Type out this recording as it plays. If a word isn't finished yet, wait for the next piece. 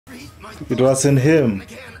It wasn't him.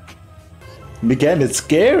 Again, it's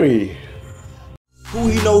scary. Who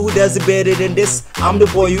he know who does it better than this? I'm the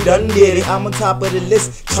boy who done get it. I'm on top of the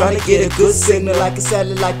list, trying to get a good signal like a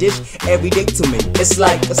satellite dish. Every day to me, it's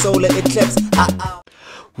like a solar eclipse.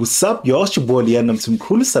 What's up, y'all? It's your boy Leon. I'm some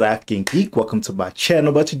coolest s.a.geek. Welcome to my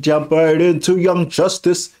channel. About to jump right into Young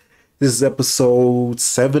Justice. This is episode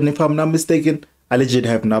 7, if I'm not mistaken. I legit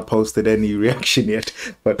have not posted any reaction yet,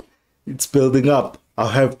 but it's building up. I'll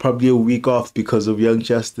have probably a week off because of Young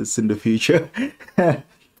Justice in the future.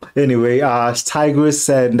 Anyway, it's Tigress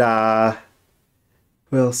and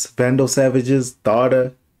who else? Vandal Savage's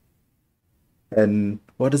daughter. And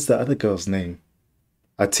what is the other girl's name?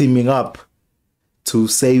 Are teaming up to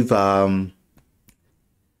save Orphan.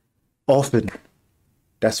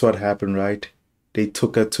 That's what happened, right? They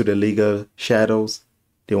took her to the League of Shadows.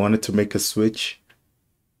 They wanted to make a switch.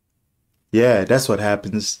 Yeah, that's what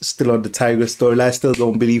happens. Still on the Tigress storyline. I still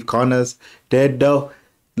don't believe Connor's dead though.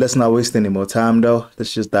 Let's not waste any more time though.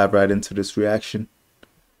 Let's just dive right into this reaction.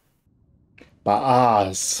 By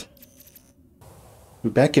Oz.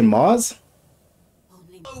 We're back in Mars?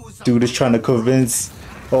 Dude is trying to convince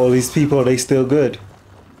all these people they still good.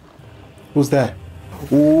 Who's that?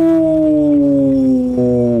 Ooh.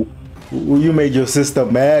 You made your sister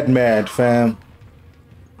mad, fam.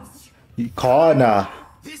 Connor.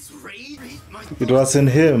 It wasn't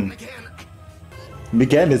him.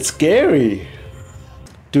 Again, it's scary.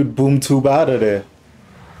 Dude, boom tube out of there.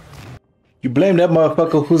 You blame that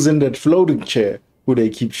motherfucker who's in that floating chair, who they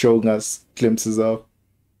keep showing us glimpses of.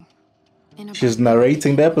 She's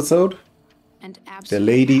narrating the episode. The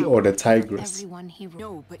lady or the Tigress.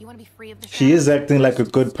 She is acting like a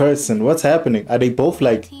good person. What's happening? Are they both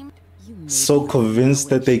like so convinced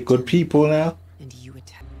that they're good people now?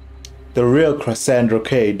 The real Cassandra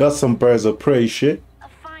K does some birds of prey shit.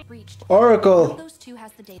 Oracle!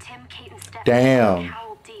 Damn.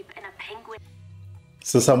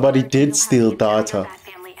 So somebody did steal data.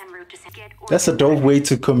 That's a dope way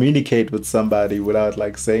to communicate with somebody without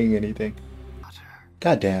like saying anything.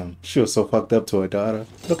 Goddamn, she was so fucked up to her daughter.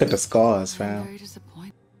 Look at the scars, fam.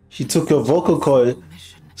 She took your vocal cord,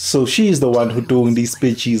 so she's the one who doing these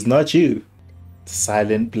bitches, not you. The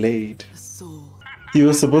silent blade. You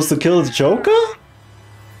were supposed to kill the Joker?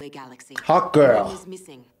 Hot girl.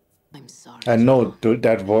 I know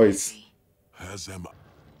that voice.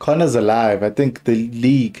 Connor's alive. I think the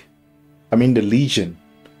Legion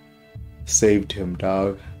saved him,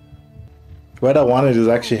 dog. What I wanted is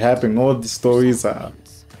actually happening. All the stories are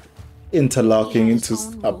interlocking into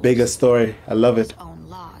a bigger story. I love it.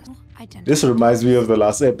 This reminds me of the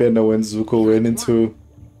last episode when Zuko went into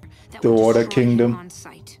the Water Kingdom.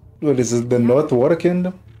 What is it? The North Water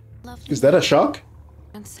Kingdom? Is that a shark?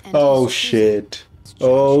 Oh shit.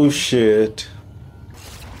 Oh shit.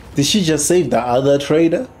 Did she just save the other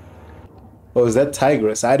trader? Or is that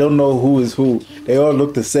Tigress? I don't know who is who. They all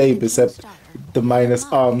look the same except the minus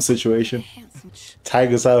arm situation.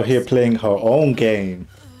 Tigress out here playing her own game.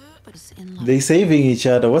 They saving each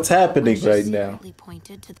other. What's happening right now?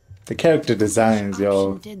 The character designs,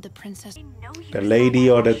 yo. The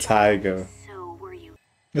lady or the tiger.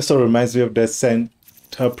 This all reminds me of that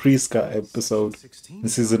Santa Prisca episode in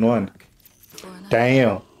season 1.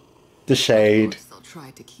 Damn. The shade.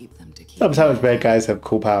 Sometimes bad guys have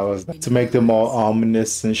cool powers to make them more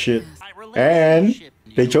ominous and shit. And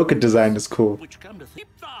the Joker design is cool.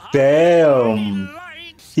 Damn.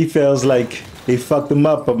 He feels like they fucked him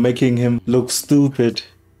up by making him look stupid,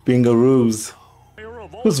 being a ruse.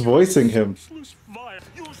 Who's voicing him?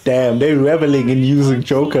 Damn, they're reveling in using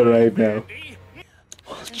Joker right now.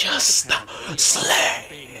 Just slay.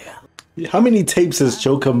 How many tapes has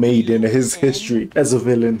Joker made in his history as a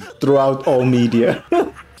villain throughout all media?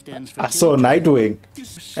 I saw Nightwing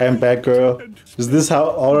and Batgirl. Is this how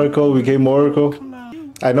Oracle became Oracle?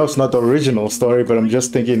 I know it's not the original story, but I'm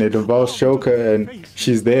just thinking it involves Joker and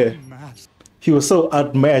she's there. He was so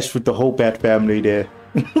outmatched with the whole Bat family there.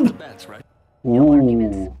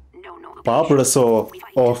 Ooh. Barbara saw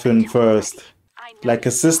Orphan first. Like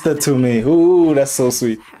a sister to me. Ooh, that's so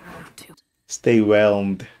sweet. Stay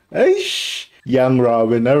whelmed. Aish. Young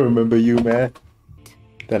Robin, I remember you, man.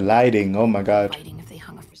 The lighting, oh my god.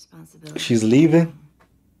 She's leaving.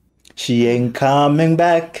 She ain't coming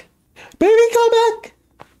back. Baby, come back.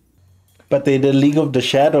 But they're the League of the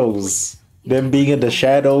Shadows. Them being in the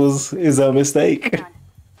shadows is a mistake.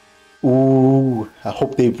 Ooh, I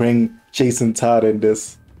hope they bring Jason Todd in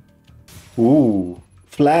this. Ooh,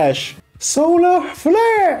 Flash. Solar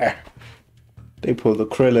flare. They pulled the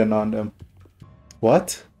Krillin on them.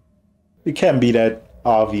 What? It can't be that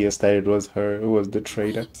obvious that it was her. It was the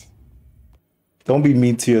traitor. Don't be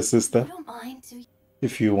mean to your sister. don't mind.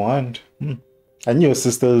 If you want. I knew her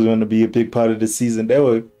sister was going to be a big part of the season. They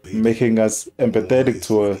were making us empathetic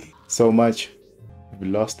to her so much. We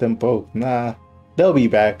lost them both. Nah, they'll be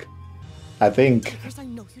back. I think.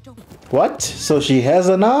 What? So she has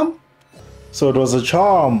an arm? So it was a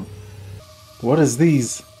charm. What is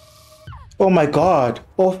these? Oh my god.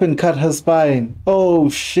 Orphan cut her spine. Oh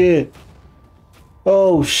shit.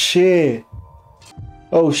 Oh shit.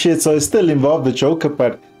 Oh shit. So it still involved the Joker,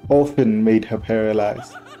 but Orphan made her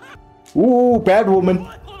paralyzed. Ooh,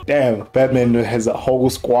 Batwoman. Damn, Batman has a whole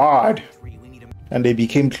squad. And they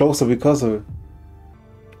became closer because of it.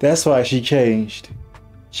 That's why she changed.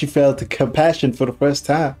 She felt compassion for the first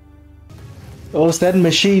time. Oh, it's that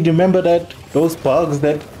machine. Remember that? Those bugs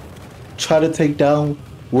that try to take down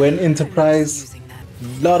When Enterprise?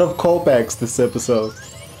 Lot of callbacks this episode.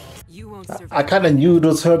 I kind of knew it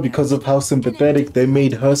was her because of how sympathetic they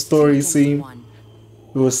made her story seem.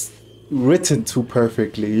 It was written too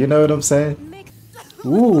perfectly, you know what I'm saying?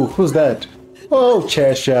 Ooh, who's that? Oh,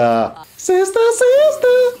 Cheshire. Sister,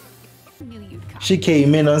 sister. She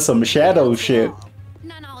came in on some shadow shit.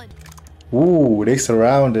 Ooh, they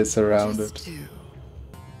surrounded.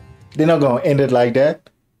 They're not gonna end it like that.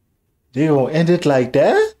 They're gonna end it like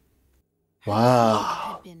that?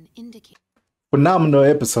 Wow. Phenomenal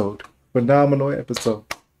episode. Phenomenal episode.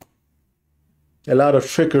 A lot of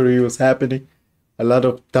trickery was happening. A lot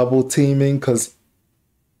of double teaming because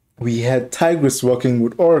we had Tigress working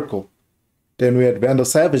with Oracle. Then we had Vandal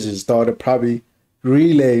Savage's daughter probably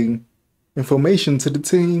relaying information to the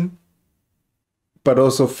team, but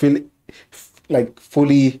also fully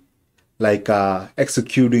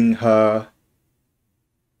executing her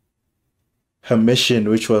mission,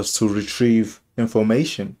 which was to retrieve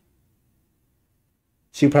information.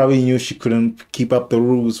 She probably knew she couldn't keep up the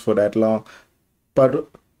rules for that long, but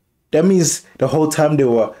that means the whole time they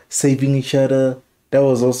were saving each other. That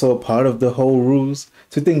was also a part of the whole rules.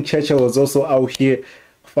 To think Checha was also out here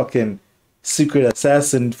fucking secret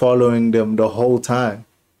assassin following them the whole time.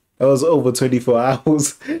 That was over 24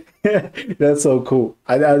 hours. That's so cool.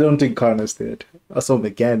 I don't think Connors did. Also,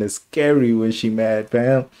 McGann is scary when she mad,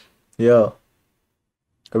 fam. Yo.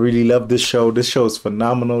 I really love this show. This show is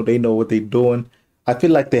phenomenal. They know what they're doing. I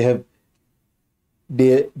feel like they have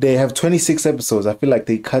 26 episodes. I feel like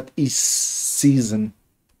they cut each season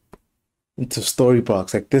into story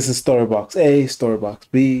blocks. Like this is story box A, story box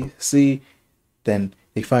B, C. Then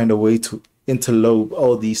they find a way to interlope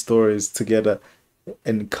all these stories together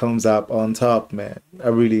and it comes up on top, man. I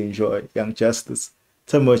really enjoy Young Justice.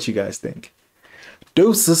 Tell me what you guys think.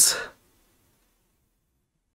 Deuces.